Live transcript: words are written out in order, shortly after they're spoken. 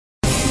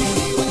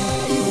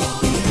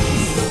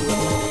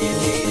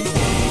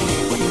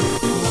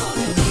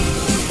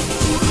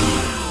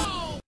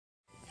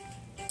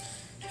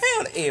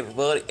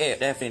everybody,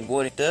 Daffy and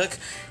Woody Duck.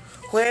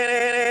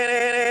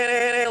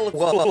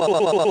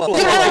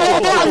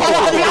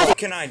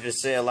 Can I just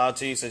say aloud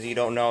to you since you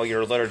don't know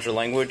your literature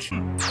language?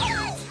 No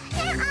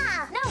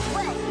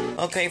way.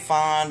 Okay,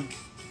 fine.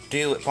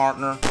 Do it,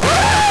 partner.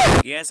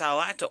 Yes, I'd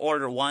like to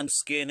order one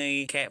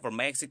skinny cat from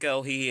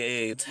Mexico. He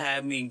is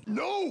having...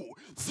 No!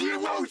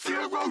 0,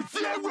 0,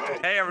 0!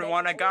 Hey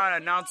everyone, I got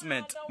an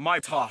announcement. My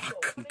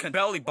talk.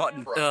 Belly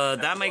button.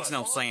 That makes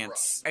no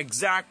sense.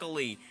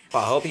 Exactly.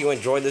 I hope you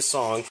enjoyed this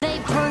song. They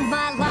turned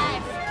my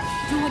life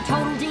to a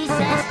total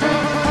disaster.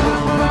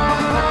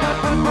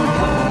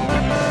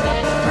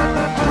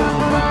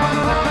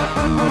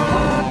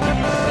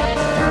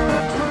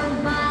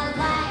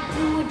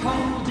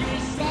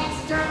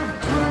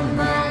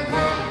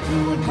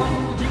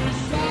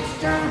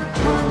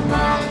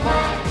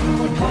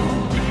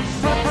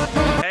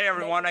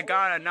 I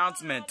got an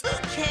announcement.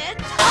 Kid?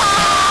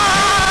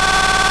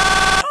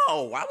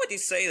 Oh, why would you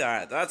say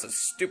that? That's a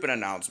stupid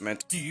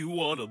announcement. Do you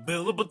want to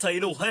build a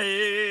potato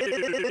head?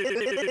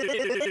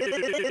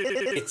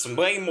 It's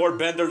way more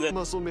better than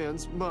Muscle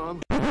Man's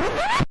mom.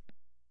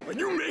 Are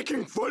you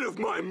making fun of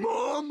my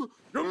mom?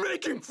 You're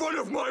making fun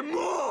of my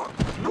mom!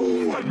 No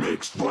one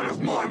makes fun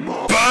of my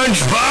mom!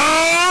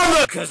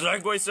 SpongeBob! Because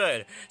like I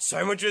said,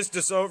 sandwiches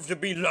deserve to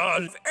be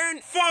loved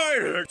and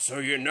fired. So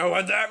you know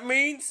what that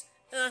means?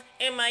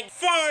 Am I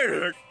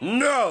fired?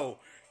 No!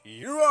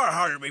 You are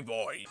hired me,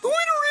 boy. The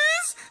winner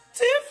is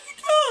Daffy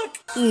Duck!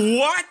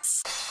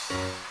 What?